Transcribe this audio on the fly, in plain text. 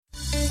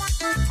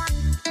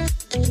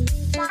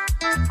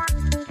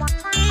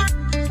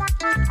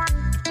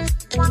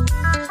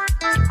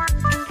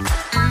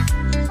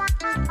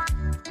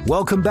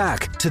Welcome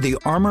back to the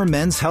Armor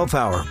Men's Health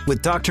Hour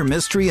with Dr.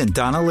 Mystery and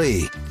Donna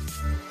Lee.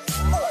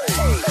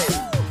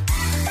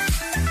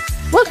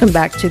 Welcome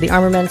back to the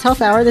Armor Men's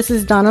Health Hour. This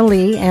is Donna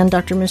Lee, and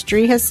Dr.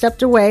 Mystery has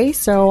stepped away,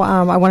 so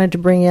I wanted to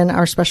bring in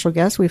our special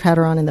guest. We've had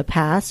her on in the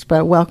past,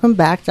 but welcome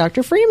back,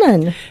 Dr.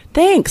 Freeman.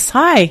 Thanks.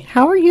 Hi.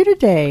 How are you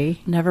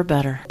today? Never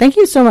better. Thank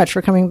you so much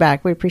for coming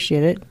back. We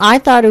appreciate it. I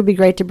thought it would be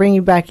great to bring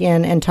you back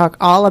in and talk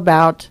all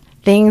about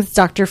things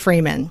Dr.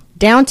 Freeman.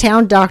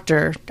 Downtown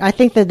doctor. I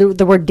think that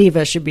the word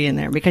diva should be in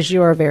there because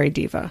you are a very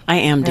diva. I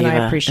am diva. And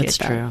I appreciate it's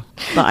that. True.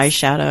 The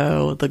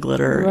eyeshadow, the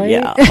glitter, right?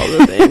 Yeah, all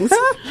the things.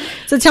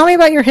 So tell me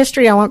about your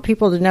history. I want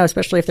people to know,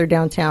 especially if they're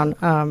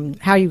downtown,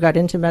 how you got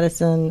into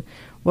medicine.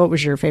 What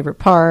was your favorite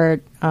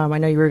part? I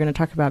know you were going to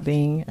talk about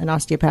being an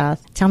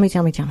osteopath. Tell me.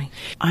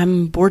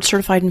 I'm board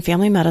certified in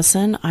family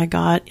medicine. I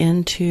got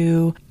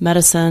into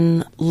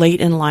medicine late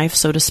in life,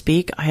 so to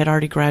speak. I had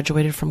already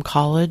graduated from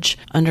college.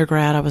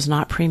 Undergrad, I was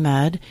not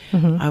pre-med.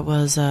 Mm-hmm. I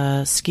was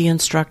a ski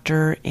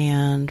instructor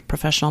and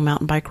professional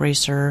mountain bike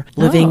racer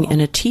living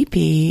in a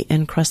teepee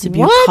in Crested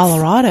Butte,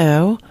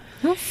 Colorado.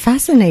 Oh,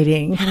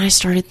 fascinating. And I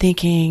started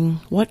thinking,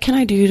 what can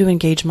I do to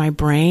engage my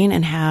brain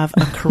and have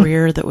a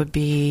career that would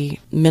be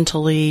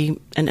mentally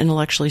and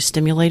intellectually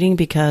stimulating?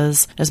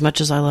 Because as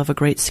much as I love a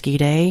great ski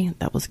day,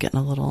 that was wearing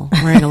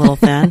a little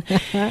thin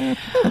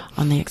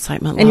on the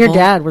excitement level. And your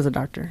dad was a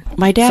doctor?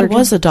 My dad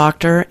was a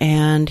doctor,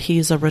 and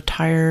he's a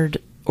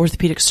retired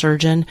orthopedic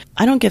surgeon.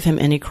 I don't give him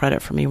any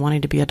credit for me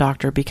wanting to be a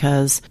doctor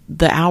because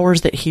the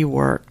hours that he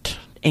worked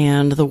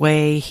and the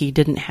way he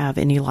didn't have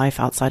any life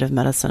outside of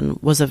medicine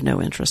was of no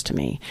interest to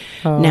me.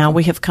 Oh. Now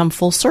we have come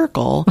full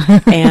circle.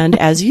 And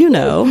as you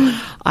know,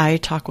 I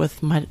talk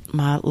with my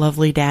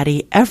lovely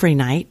daddy every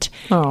night.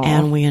 Oh.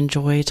 And we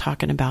enjoy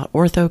talking about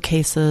ortho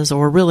cases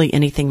or really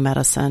anything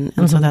medicine.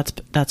 And so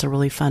that's a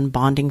really fun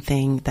bonding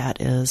thing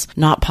that is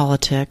not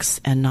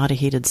politics and not a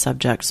heated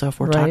subject. So if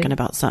we're talking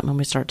about something and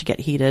we start to get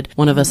heated,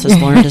 one of us has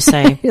learned to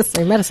say,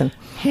 say medicine.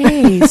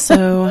 Hey,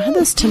 so I had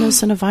this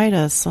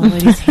tenosynovitis on the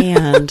lady's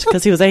hand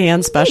because he was a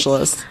hand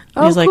specialist.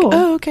 He's like,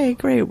 oh, okay,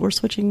 great. We're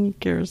switching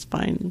gears.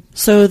 Fine.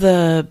 So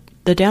the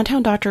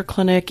Downtown Doctor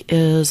Clinic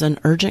is an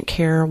urgent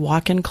care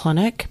walk-in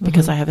clinic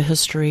because I have a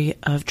history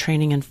of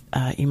training in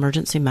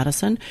emergency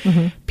medicine.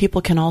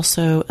 People can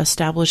also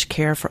establish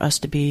care for us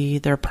to be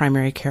their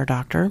primary care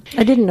doctor.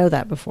 I didn't know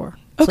that before.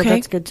 Okay. So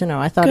that's good to know.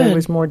 I thought it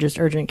was more just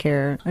urgent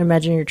care. I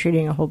imagine you're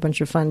treating a whole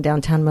bunch of fun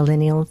downtown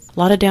millennials. A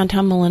lot of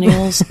downtown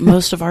millennials.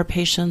 Most of our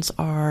patients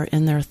are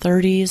in their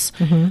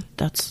 30s.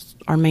 That's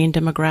our main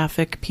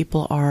demographic.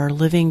 People are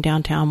living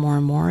downtown more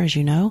and more, as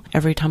you know.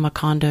 Every time a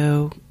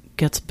condo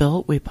gets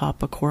built, we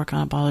pop a cork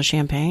on a bottle of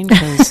champagne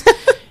because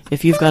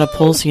if you've got a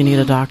pulse, you need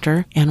a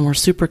doctor. And we're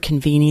super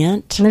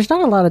convenient. And there's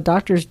not a lot of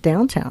doctors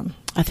downtown.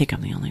 I think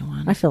I'm the only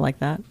one. I feel like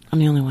that. I'm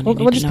the only one you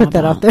need we'll just put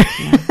that out there.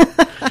 Yeah.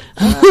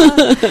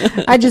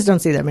 I just don't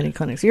see that many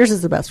clinics. Yours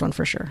is the best one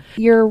for sure.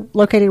 You're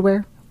located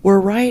where? We're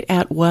right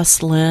at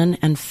West Lynn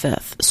and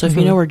 5th. So if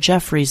you know where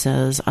Jeffries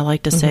is, I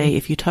like to say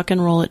if you tuck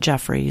and roll at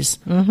Jeffries,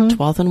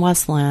 12th and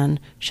West Lynn,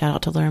 shout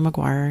out to Larry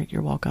McGuire,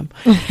 you're welcome,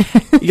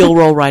 you'll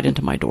roll right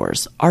into my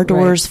doors. Our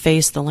doors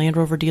face the Land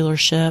Rover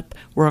dealership.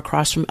 We're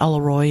across from El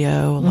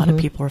Arroyo. A lot of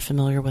people are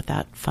familiar with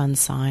that fun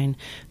sign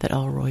that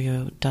El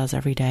Arroyo does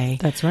every day.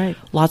 That's right.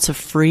 Lots of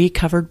free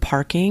covered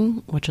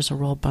parking, which is a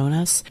real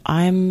bonus.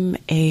 I'm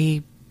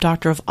a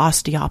doctor of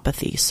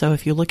osteopathy. So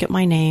if you look at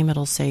my name,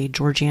 it'll say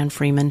Georgeanne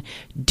Freeman,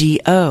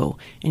 D.O.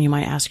 And you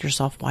might ask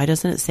yourself, why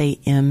doesn't it say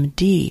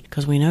M.D.?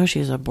 Because we know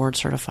she's a board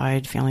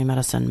certified family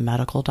medicine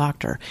medical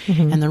doctor.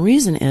 And the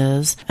reason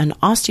is an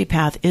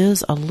osteopath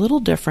is a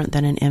little different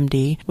than an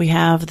M.D. We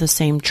have the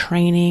same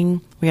training.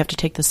 We have to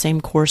take the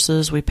same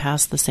courses. We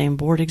pass the same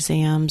board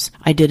exams.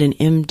 I did an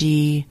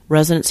MD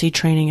residency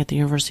training at the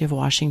University of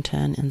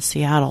Washington in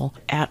Seattle.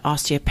 At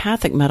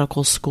osteopathic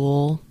medical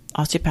school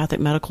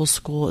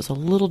is a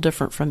little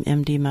different from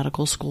MD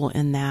medical school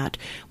in that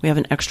we have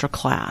an extra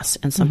class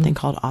in something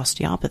called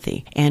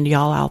osteopathy. And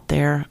y'all out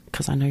there,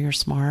 because I know you're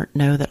smart,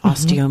 know that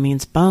osteo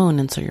means bone.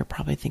 And so you're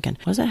probably thinking,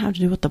 what does that have to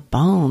do with the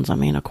bones? I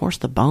mean, of course,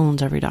 the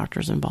bones, every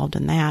doctor's involved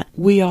in that.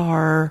 We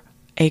are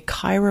a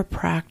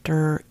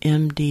chiropractor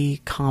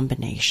MD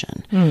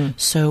combination.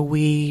 So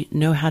we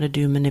know how to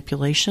do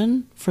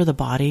manipulation for the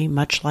body,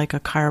 much like a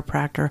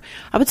chiropractor.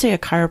 I would say a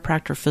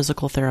chiropractor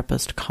physical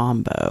therapist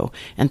combo,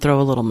 and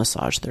throw a little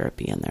massage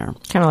therapy in there.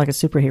 Kind of like a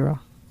superhero.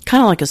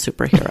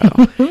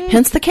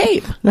 Hence the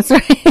cape. That's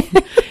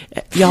right.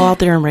 Y'all out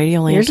there in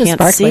Radio Land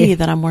can't see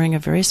that I'm wearing a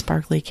very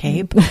sparkly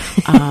cape.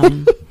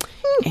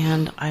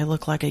 And I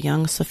look like a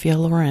young Sophia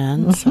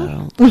Loren,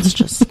 so let's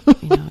just,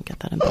 get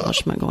that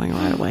embellishment going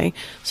right away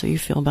so you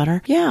feel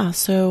better. Yeah,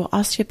 so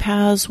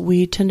osteopaths,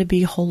 we tend to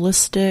be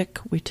holistic.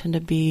 We tend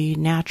to be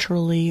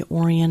naturally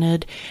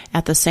oriented.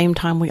 At the same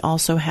time, we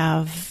also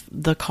have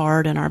the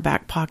card in our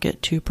back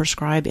pocket to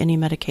prescribe any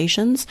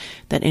medications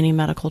that any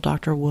medical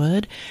doctor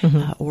would,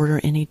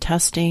 order any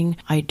testing.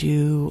 I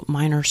do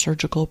minor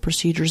surgical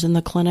procedures in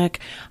the clinic.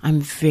 I'm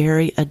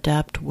very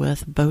adept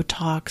with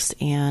Botox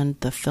and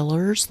the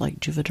fillers like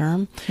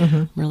Juvederm.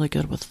 I'm really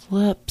good with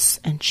lips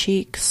and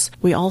cheeks.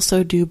 We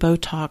also do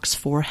Botox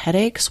for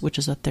headaches, which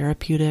is a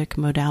therapeutic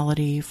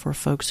modality for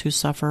folks who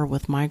suffer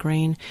with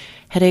migraine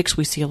headaches.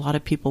 We see a lot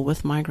of people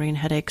with migraine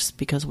headaches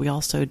because we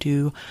also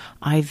do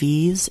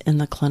IVs in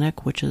the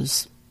clinic, which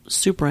is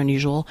super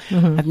unusual.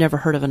 I've never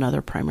heard of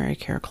another primary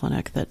care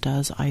clinic that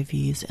does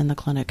IVs in the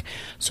clinic.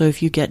 So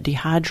if you get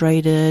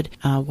dehydrated,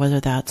 whether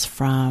that's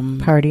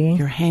from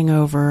your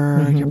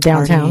hangover, your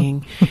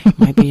downtown, partying,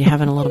 might be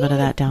having a little bit of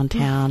that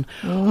downtown,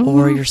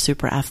 or you're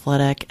super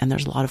athletic and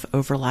there's a lot of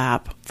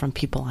overlap from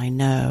people I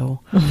know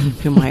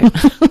who might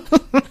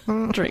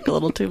drink a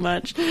little too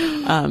much.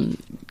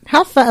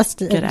 How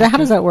fast, how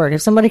does that work?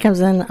 If somebody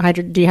comes in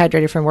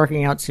dehydrated from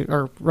working out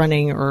or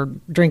running or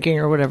drinking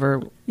or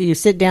whatever, you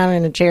sit down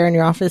in a chair in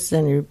your office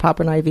and you pop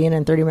an IV in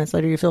and 30 minutes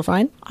later you feel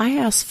fine? I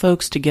ask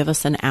folks to give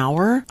us an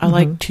hour. I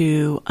like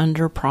to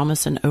under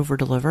promise and over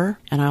deliver,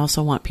 and I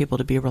also want people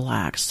to be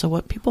relaxed. So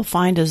what people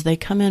find is they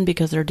come in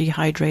because they're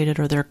dehydrated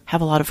or they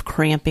have a lot of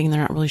cramping.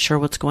 They're not really sure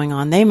what's going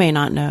on. They may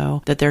not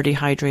know that they're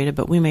dehydrated,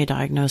 but we may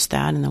diagnose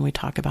that, and then we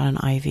talk about an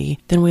IV.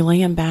 Then we lay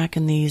them back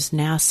in these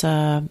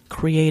NASA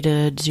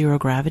created zero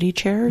gravity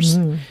chairs,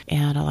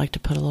 and I like to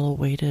put a little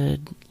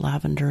weighted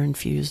lavender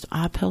infused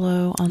eye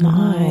pillow on the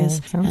eyes.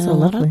 And a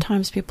lot of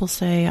times people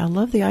say, I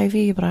love the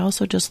IV, but I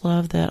also just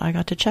love that I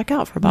got to check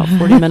out for about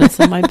 40 minutes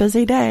in my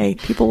busy day.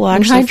 People will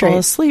actually fall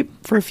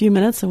asleep for a few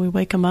minutes and we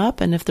wake them up,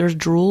 and if there's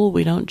drool,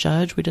 we don't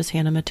judge. We just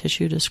hand them a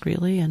tissue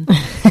discreetly and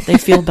they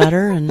feel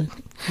better and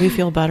we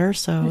feel better,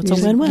 so it's a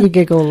win-win. You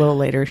giggle a little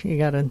later. You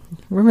got to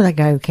remember that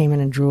guy who came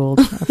in and drooled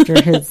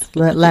after his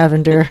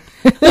lavender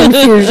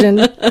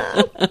infusion.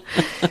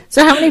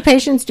 So how many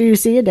patients do you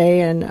see a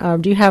day,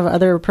 and do you have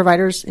other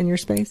providers in your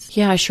space?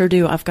 Yeah, I sure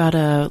do. I've got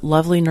a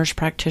lovely nurse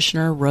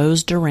practitioner,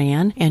 Rose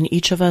Duran, and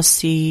each of us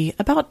see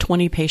about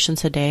 20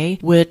 patients a day,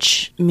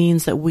 which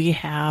means that we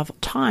have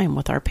time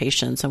with our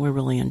patients, and we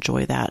really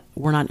enjoy that.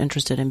 We're not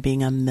interested in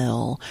being a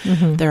mill.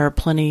 There are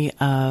plenty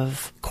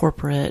of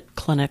corporate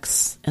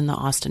clinics in the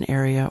Austin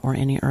area or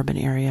any urban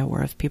area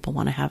where if people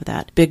want to have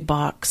that big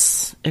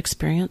box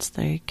experience,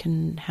 they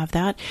can have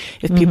that.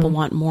 If people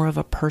want more of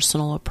a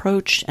personal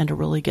approach and to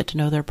really get to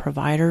know their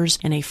providers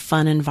in a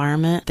fun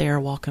environment, they are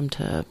welcome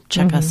to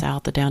check us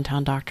out, the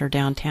Downtown Doctor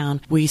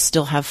downtown. We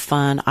still have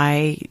fun.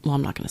 I'm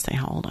not going to say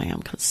how old I am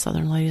because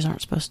Southern ladies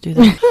aren't supposed to do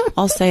that.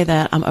 I'll say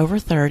that I'm over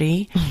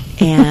 30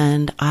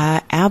 and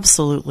I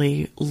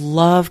absolutely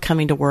love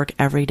coming to work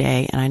every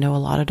day. And I know a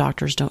lot of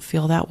doctors don't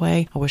feel that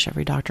way. I wish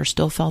every doctor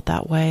still felt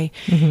that way.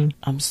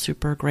 I'm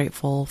super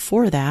grateful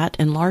for that.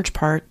 In large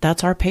part,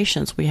 that's our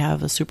patients. We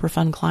have a super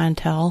fun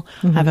clientele.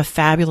 I have a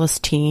fabulous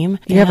team.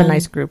 You have a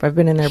nice group. I've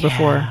been in there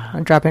before.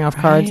 I'm dropping off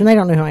cards and they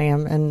don't know who I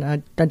am,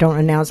 and I don't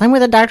announce I'm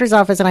with a doctor's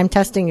office and I'm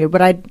testing you.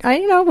 But I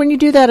when you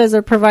do that as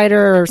a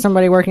provider or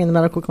somebody working in the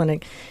medical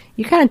clinic,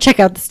 you kind of check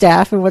out the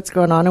staff and what's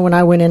going on. And when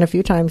I went in a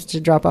few times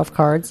to drop off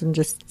cards and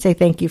just say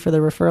thank you for the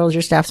referrals,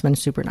 your staff's been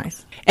super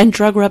nice. And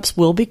drug reps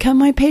will become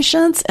my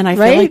patients, and I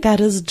feel like that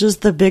is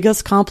just the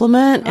biggest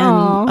compliment.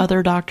 And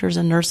other doctors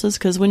and nurses,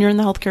 because when you're in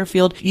the healthcare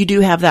field, you do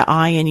have that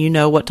eye and you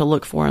know what to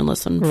look for and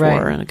listen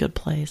for in a good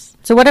place.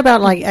 So what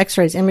about like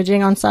x-rays,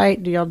 imaging on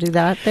site? Do y'all do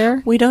that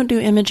there? We don't do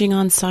imaging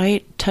on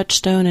site.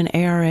 Touchstone and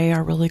ARA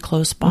are really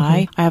close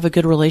by. I have a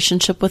good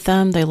relationship with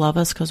them. They love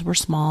us because we're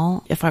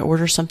small. If I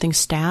order something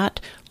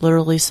stat,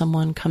 literally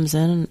someone comes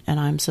in and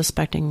I'm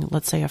suspecting,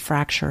 let's say, a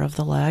fracture of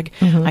the leg.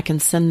 I can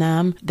send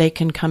them. They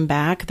can come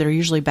back. They're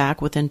usually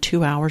back within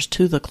 2 hours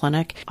to the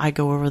clinic. I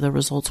go over the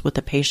results with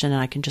the patient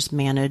and I can just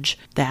manage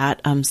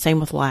that. Same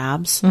with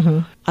labs.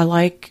 I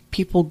like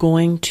people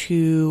going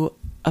to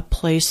a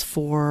place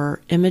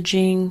for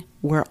imaging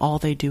where all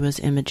they do is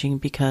imaging,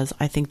 because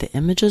I think the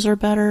images are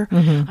better.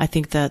 I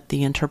think that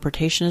the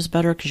interpretation is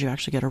better because you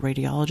actually get a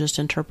radiologist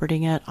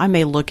interpreting it. I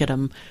may look at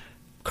them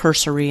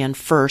cursory and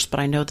first, but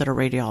I know that a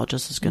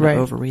radiologist is going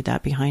to overread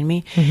that behind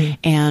me.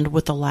 And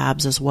with the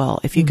labs as well.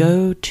 If you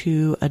go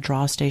to a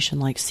draw station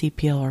like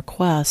CPL or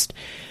Quest,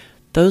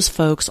 those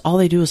folks, all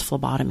they do is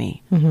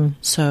phlebotomy.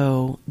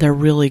 So they're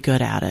really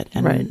good at it.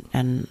 And,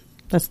 and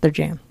that's their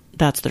jam.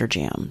 That's their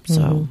jam.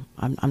 So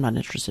I'm not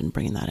interested in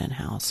bringing that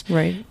in-house.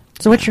 Right.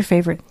 So what's your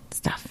favorite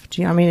stuff?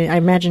 I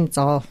imagine it's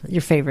all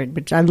your favorite,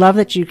 but I love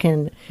that you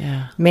can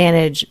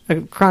manage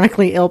a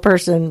chronically ill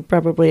person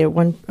probably at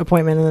one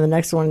appointment and then the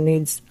next one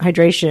needs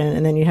hydration,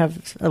 and then you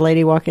have a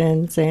lady walk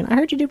in saying, I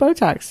heard you do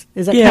Botox.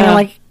 Is that kind of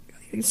like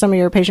some of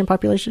your patient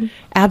population?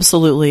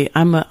 Absolutely.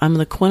 I'm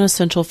the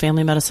quintessential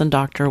family medicine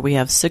doctor. We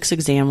have 6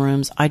 exam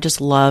rooms. I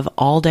just love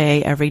all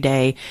day, every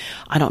day.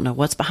 I don't know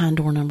what's behind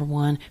door number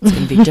 1. It's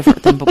going to be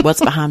different than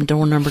what's behind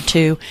door number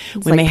 2.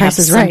 We may have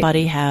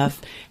somebody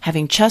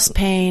having chest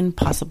pain,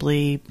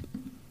 possibly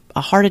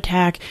a heart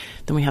attack.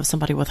 Then we have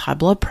somebody with high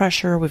blood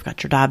pressure. We've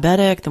got your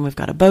diabetic. Then we've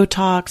got a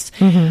Botox.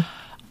 Mm-hmm.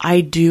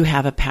 I do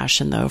have a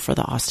passion, though, for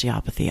the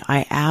osteopathy.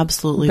 I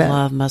absolutely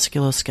love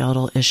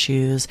musculoskeletal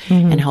issues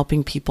and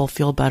helping people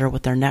feel better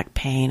with their neck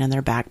pain and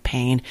their back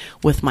pain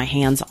with my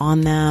hands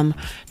on them,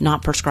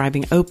 not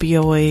prescribing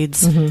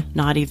opioids,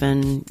 not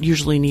even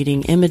usually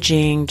needing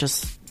imaging,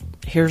 just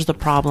here's the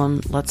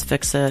problem, let's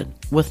fix it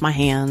with my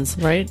hands.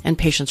 Right. And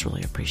patients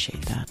really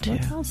appreciate that, too.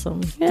 That's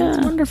awesome. Yeah.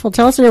 That's wonderful.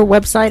 Tell us your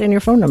website and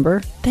your phone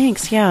number.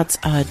 Thanks. Yeah, it's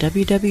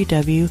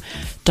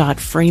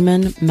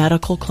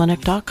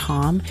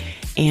www.freemanmedicalclinic.com,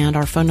 and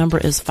our phone number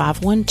is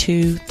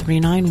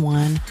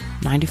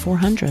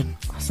 512-391-9400.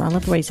 So I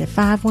love the way you say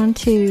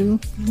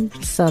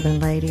 512. Southern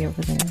lady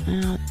over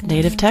there.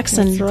 Native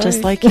Texan, right.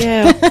 Just like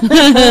you.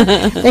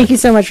 Thank you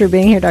so much for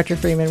being here, Dr.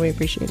 Freeman. We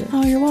appreciate it.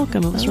 Oh, you're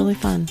welcome. It was really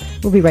fun.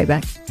 We'll be right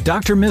back.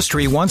 Dr.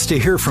 Mystery wants to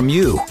hear from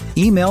you.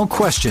 Email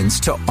questions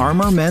to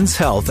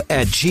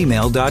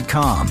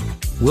armormenshealth@gmail.com.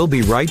 We'll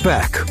be right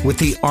back with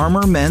the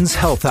Armor Men's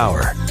Health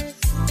Hour.